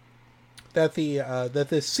that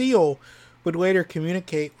the seal would later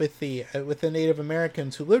communicate with the Native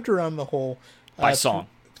Americans who lived around the hole by song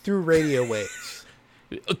through radio waves.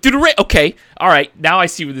 Okay, all right. Now I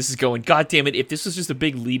see where this is going. God damn it! If this was just a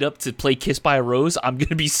big lead up to play "Kiss by a Rose," I'm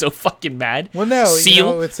gonna be so fucking mad. Well, no,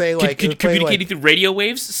 Seal it would say like communicating through radio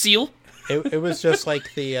waves. Seal. It was just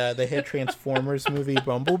like the hit Transformers movie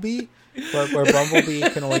Bumblebee, where Bumblebee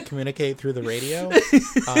can only communicate through the radio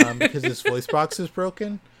because his voice box is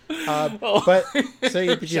broken. But so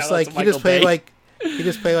you just like he just play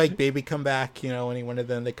like "Baby Come Back," when he wanted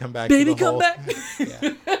them to come back. Baby to the Come hole. Back.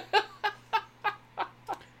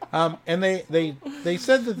 Yeah. And they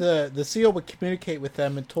said that the seal would communicate with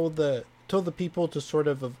them and told the people to sort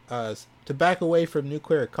of to back away from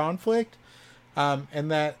nuclear conflict,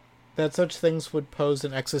 and that such things would pose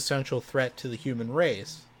an existential threat to the human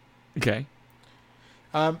race. Okay.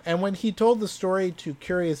 And when he told the story to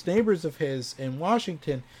curious neighbors of his in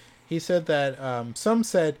Washington, he said that some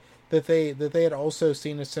said that they had also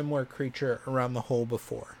seen a similar creature around the hole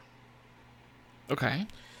before. Okay.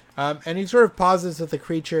 And he sort of posits that the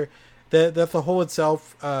creature, that the hole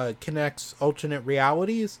itself connects alternate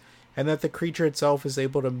realities, and that the creature itself is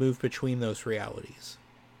able to move between those realities.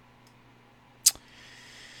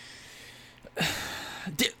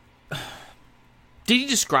 Did he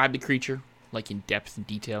describe the creature like in depth and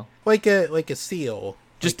detail? Like a seal.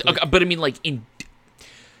 Just, but I mean, like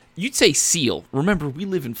you'd say seal. Remember, we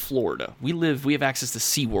live in Florida. We have access to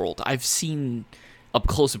SeaWorld. I've seen up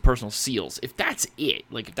close and personal seals. If that's it,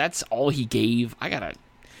 like if that's all he gave, I gotta.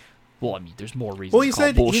 Well, I mean, there's more reasons. Well, he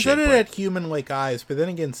said it had human-like eyes, but then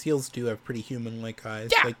again, seals do have pretty human-like eyes.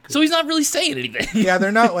 Yeah, so he's not really saying anything. Yeah,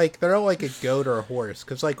 they're not like a goat or a horse,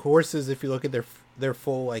 because like horses, if you look at their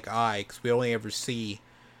full like eye, because we only ever see,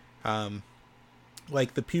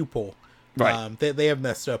 like the pupil. Right. They have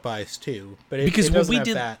messed up eyes too, but because it doesn't have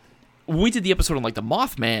that. When we did the episode on like the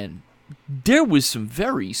Mothman, there was some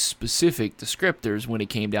very specific descriptors when it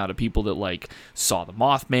came down to people that like saw the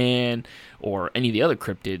Mothman or any of the other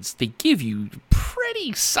cryptids. They give you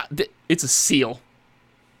pretty. It's a seal.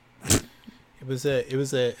 It was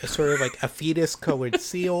a sort of like a fetus colored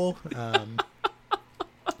seal.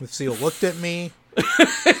 The seal looked at me.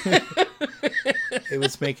 It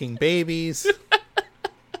was making babies.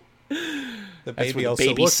 The baby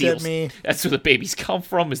also looked at me. That's where the babies come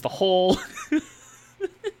from, is the hole.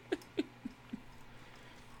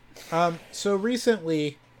 So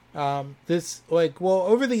recently, over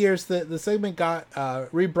the years, the segment got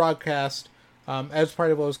rebroadcast as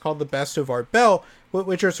part of what was called the Best of Art Bell,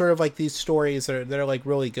 which are sort of like these stories that are like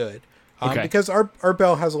really good. Okay. Because Art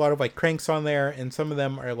Bell has a lot of like cranks on there, and some of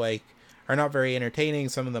them are not very entertaining.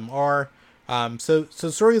 Some of them are. So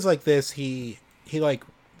stories like this, he like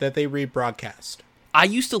that they rebroadcast. I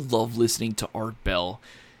used to love listening to Art Bell.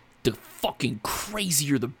 The fucking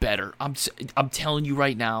crazier the better. I'm telling you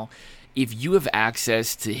right now, if you have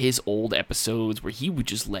access to his old episodes where he would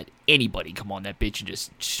just let anybody come on that bitch and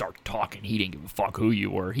just start talking, he didn't give a fuck who you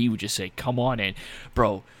were. He would just say, come on in.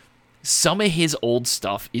 Bro, some of his old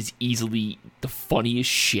stuff is easily the funniest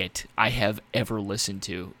shit I have ever listened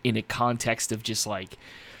to in a context of just like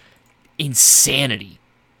insanity.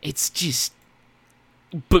 It's just,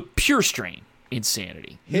 but pure strain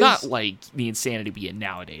insanity. Not like the insanity we get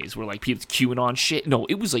nowadays where like people's QAnon shit. No,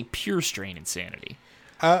 it was like pure strain insanity.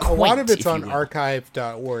 A lot of it's on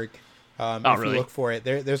archive.org. If really? You look for it,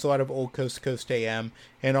 there's a lot of old Coast to Coast AM,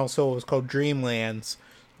 and also it was called Dreamlands,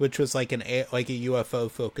 which was like a UFO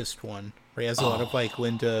focused one where he has a lot of like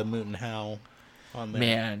Linda Moulton Howe on there.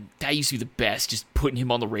 Man, that used to be the best. Just putting him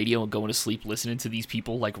on the radio and going to sleep listening to these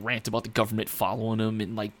people like rant about the government following him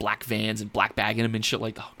in like black vans and black bagging him and shit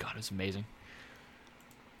like that. Oh god, it's amazing.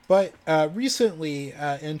 But recently,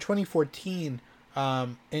 in 2014,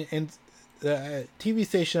 and the TV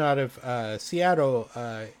station out of Seattle,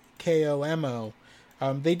 KOMO,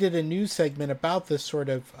 they did a news segment about this sort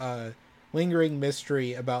of lingering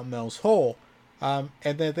mystery about Mel's Hole, and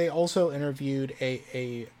then they also interviewed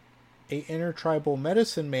a intertribal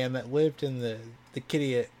medicine man that lived in the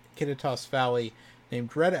Kittitas Valley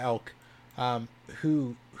named Red Elk,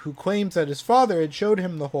 who claims that his father had showed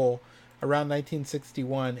him the hole around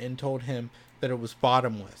 1961 and told him that it was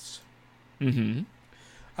bottomless. Mm-hmm.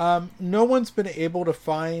 No one's been able to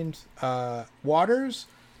find Waters,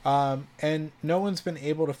 and no one's been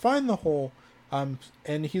able to find the hole.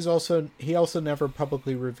 And he also never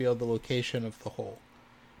publicly revealed the location of the hole.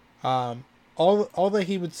 All that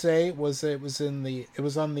he would say was that it was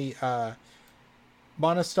on the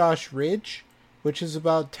Monastash Ridge, which is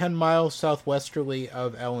about 10 miles southwesterly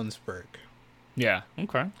of Ellensburg. Yeah.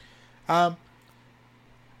 Okay.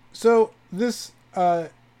 So this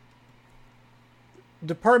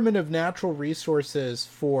Department of Natural Resources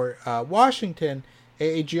for Washington,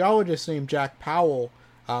 a geologist named Jack Powell,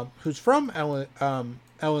 who's from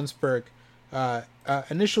Ellensburg,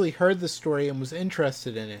 initially heard the story and was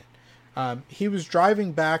interested in it. He was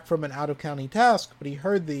driving back from an out-of-county task, but when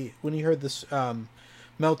he heard this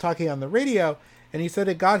Mel talking on the radio, and he said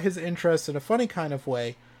it got his interest in a funny kind of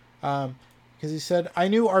way, because he said, "I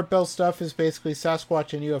knew Art Bell's stuff is basically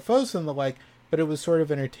Sasquatch and UFOs and the like, but it was sort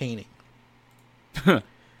of entertaining."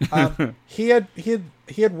 He had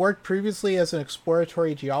worked previously as an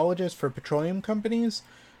exploratory geologist for petroleum companies,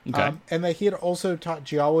 Okay. and that he had also taught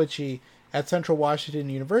geology at Central Washington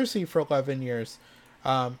University for 11 years,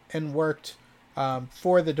 and worked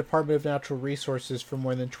for the Department of Natural Resources for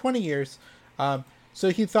more than 20 years. So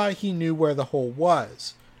he thought he knew where the hole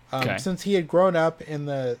was. Since he had grown up in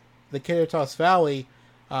the Kittitas Valley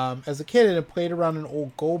as a kid and had played around an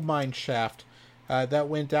old gold mine shaft that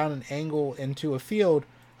went down an angle into a field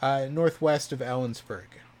northwest of Ellensburg.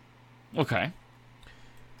 Okay.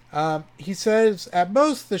 He says at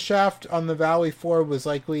most the shaft on the valley floor was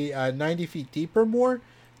likely 90 feet deep or more,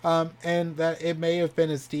 and that it may have been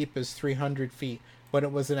as deep as 300 feet when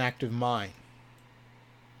it was an active mine.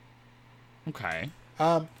 Okay.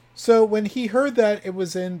 So when he heard that it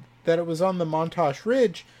was on the Montauk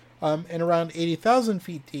Ridge, and around 80,000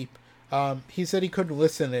 feet deep, he said he couldn't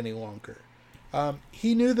listen any longer.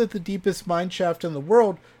 He knew that the deepest mine shaft in the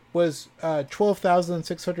world was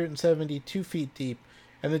 12,672 feet deep,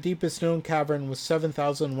 and the deepest known cavern was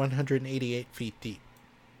 7,188 feet deep.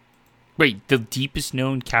 Wait, the deepest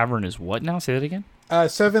known cavern is what now? Say that again?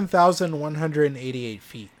 7,188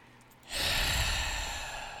 feet.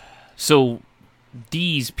 So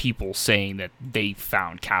these people saying that they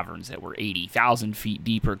found caverns that were 80,000 feet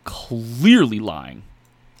deep are clearly lying.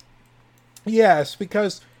 Yes,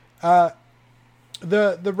 because the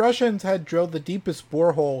Russians had drilled the deepest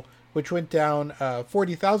borehole, which went down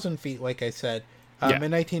 40,000 feet, like I said, in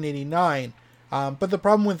 1989. But the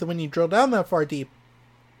problem with when you drill down that far deep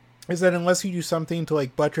is that unless you do something to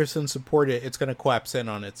like buttress and support it, it's going to collapse in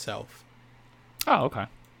on itself. Oh, okay.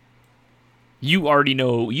 You already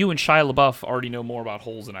know, you and Shia LaBeouf already know more about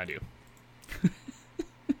holes than I do.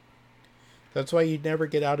 That's why you'd never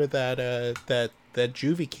get out of that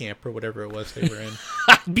juvie camp or whatever it was they were in.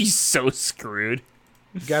 I'd be so screwed.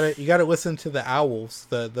 You gotta listen to the owls,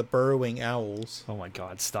 the burrowing owls. Oh my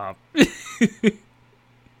god, stop.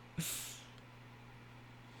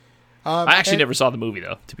 I actually never saw the movie,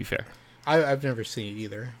 though, to be fair. I've never seen it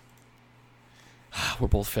either. We're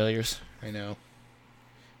both failures. I know.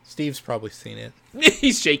 Steve's probably seen it.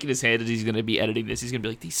 He's shaking his head as he's going to be editing this. He's going to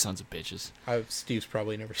be like, these sons of bitches. Steve's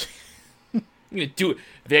probably never seen it. I'm going to do it.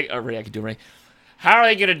 I can do it right. How are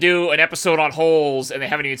they going to do an episode on holes and they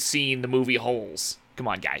haven't even seen the movie Holes? Come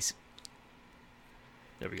on, guys.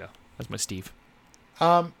 There we go. That's my Steve.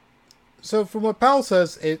 So from what Powell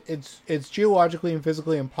says, it's geologically and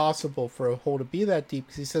physically impossible for a hole to be that deep,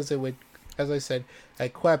 because he says it would, as I said,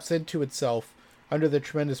 collapse into itself under the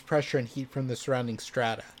tremendous pressure and heat from the surrounding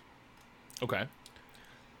strata. Okay.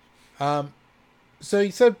 So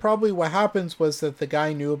he said probably what happens was that the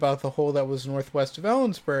guy knew about the hole that was northwest of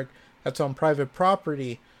Ellensburg, that's on private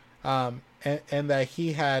property, and that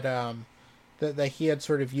he had that he had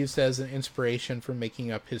sort of used as an inspiration for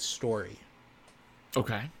making up his story.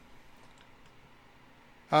 Okay.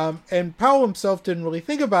 And Powell himself didn't really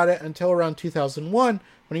think about it until around 2001,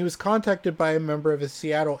 when he was contacted by a member of a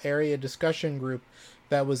Seattle area discussion group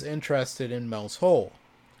that was interested in Mel's Hole.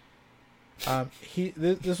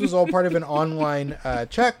 This was all part of an online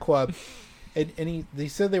chat club, and he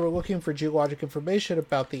said they were looking for geologic information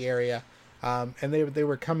about the area, and they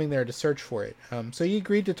were coming there to search for it. So he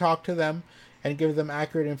agreed to talk to them and give them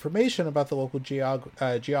accurate information about the local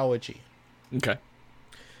geology. Okay.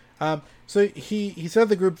 So he said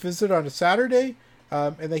the group visited on a Saturday,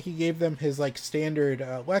 and that he gave them his like standard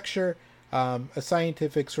lecture, a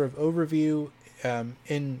scientific sort of overview,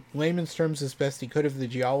 in layman's terms as best he could of the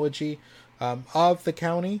geology of the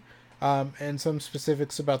county, and some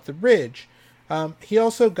specifics about the ridge. He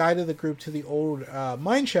also guided the group to the old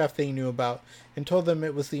mine shaft they knew about and told them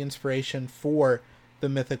it was the inspiration for the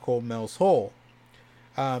mythical Mel's Hole.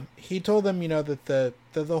 He told them, that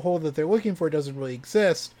the hole that they're looking for doesn't really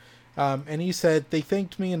exist. And he said they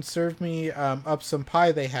thanked me and served me up some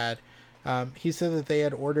pie they had. He said that they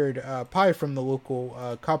had ordered pie from the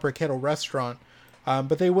local Copper Kettle restaurant,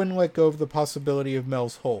 but they wouldn't let go of the possibility of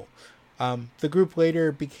Mel's Hole. The group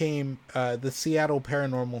later became the Seattle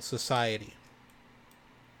Paranormal Society.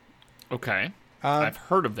 Okay. I've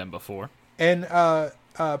heard of them before. And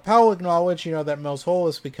Powell acknowledged, that Mel's Hole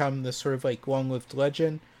has become this sort of like long-lived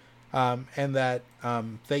legend, and that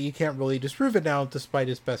you can't really disprove it now despite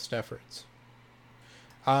his best efforts.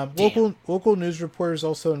 Local news reporters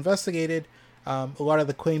also investigated a lot of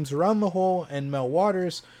the claims around the hole and Mel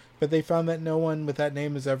Waters, but they found that no one with that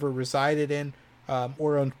name has ever resided in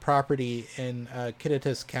or owned property in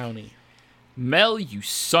Kittitas County. Mel, you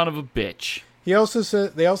son of a bitch. He also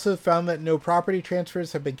said they also found that no property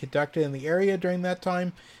transfers had been conducted in the area during that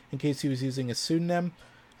time, in case he was using a pseudonym,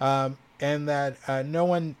 and that no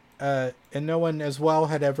one as well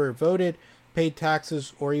had ever voted, paid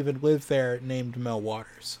taxes, or even lived there named Mel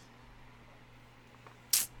Waters.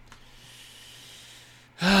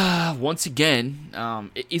 Once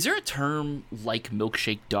again, is there a term like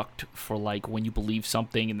milkshake duct for like when you believe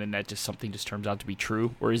something and then something just turns out to be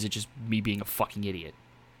true, or is it just me being a fucking idiot?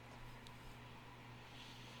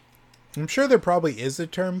 I'm sure there probably is a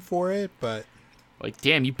term for it, but like,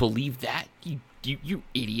 damn, you believe that? You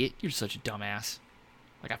idiot! You're such a dumbass.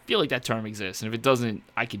 Like, I feel like that term exists, and if it doesn't,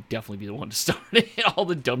 I could definitely be the one to start it. All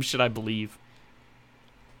the dumb shit I believe.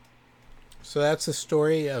 So that's the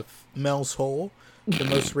story of Mel's Hole, the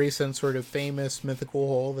most recent sort of famous mythical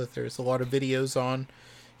hole that there's a lot of videos on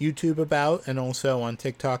YouTube about, and also on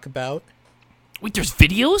TikTok about. Wait, there's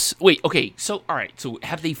videos? Wait, okay, so, alright, so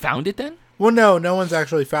have they found it then? Well, no one's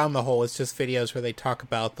actually found the hole. It's just videos where they talk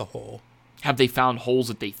about the hole. Have they found holes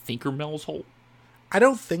that they think are Mel's Hole? I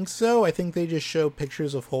don't think so. I think they just show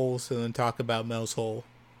pictures of holes and then talk about Mel's Hole.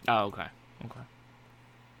 Oh, okay.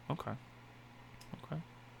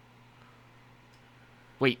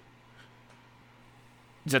 Wait.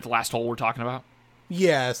 Is that the last hole we're talking about?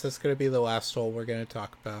 Yes, that's going to be the last hole we're going to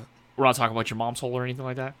talk about. We're not talking about your mom's hole or anything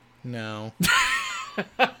like that? No.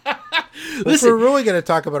 Listen, if we're really going to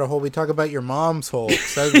talk about a hole, we talk about your mom's hole,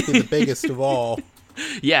 because that would be the biggest of all.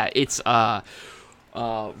 Yeah, it's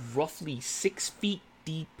roughly 6 feet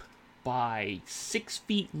deep by 6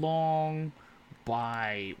 feet long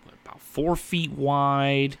by about 4 feet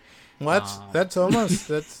wide. Well, that's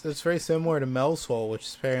very similar to Mel's Hole, which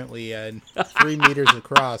is apparently 3 meters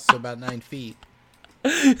across, so about 9 feet.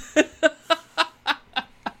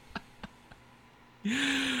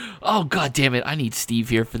 Oh, god damn it. I need Steve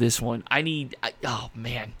here for this one. Oh,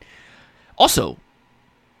 man. Also,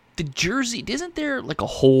 the Jersey, isn't there like a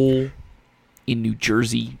hole in New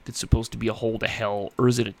Jersey that's supposed to be a hole to hell, or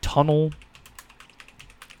is it a tunnel?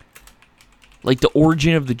 Like the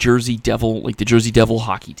origin of the Jersey Devil, like the Jersey Devil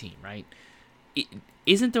hockey team, right?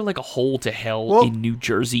 Isn't there like a hole to hell in New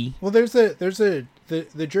Jersey? Well,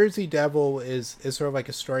 the Jersey Devil is sort of like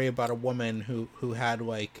a story about a woman who had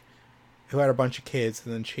a bunch of kids,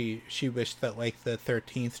 and then she wished that like the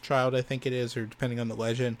 13th child, I think it is, or depending on the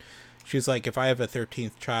legend, she's like, if I have a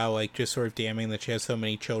 13th child, like just sort of damning that she has so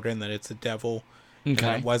many children that it's a devil. Okay.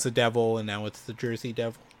 And it was a devil, and now it's the Jersey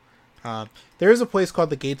Devil. There is a place called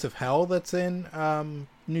the Gates of Hell that's in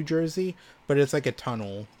New Jersey, but it's like a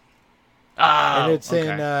tunnel. Oh, and it's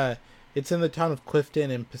okay. in the town of Clifton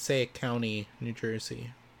in Passaic County, New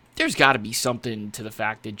Jersey. There's got to be something to the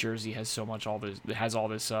fact that Jersey has all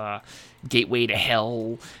this gateway to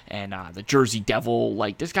hell, and the Jersey Devil.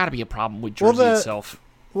 Like, there's got to be a problem with Jersey itself.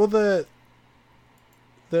 Well, the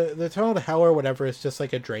tunnel to hell or whatever is just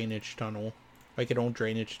like a drainage tunnel, like an old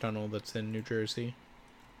drainage tunnel that's in New Jersey.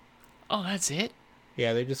 Oh, that's it?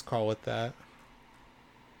 Yeah, they just call it that.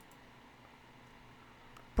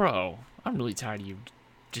 Bro, I'm really tired of you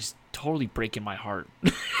just totally breaking my heart.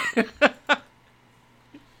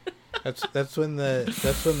 That's when the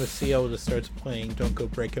CL just starts playing "Don't Go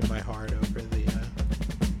Breaking My Heart" over the.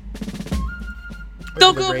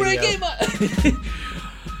 Don't go breaking my.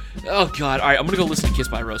 Oh God! All right, I'm gonna go listen to "Kiss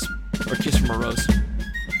by a Rose" or "Kiss from a Rose."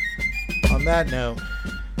 On that note,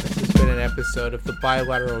 this has been an episode of the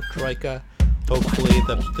Bilateral Troika. Hopefully,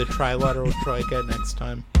 the Trilateral Troika next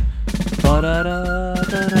time.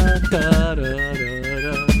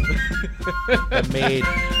 That made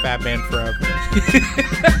Batman Forever.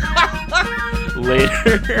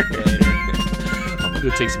 Later. Later. I'm gonna go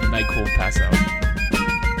take some NyQuil and pass out.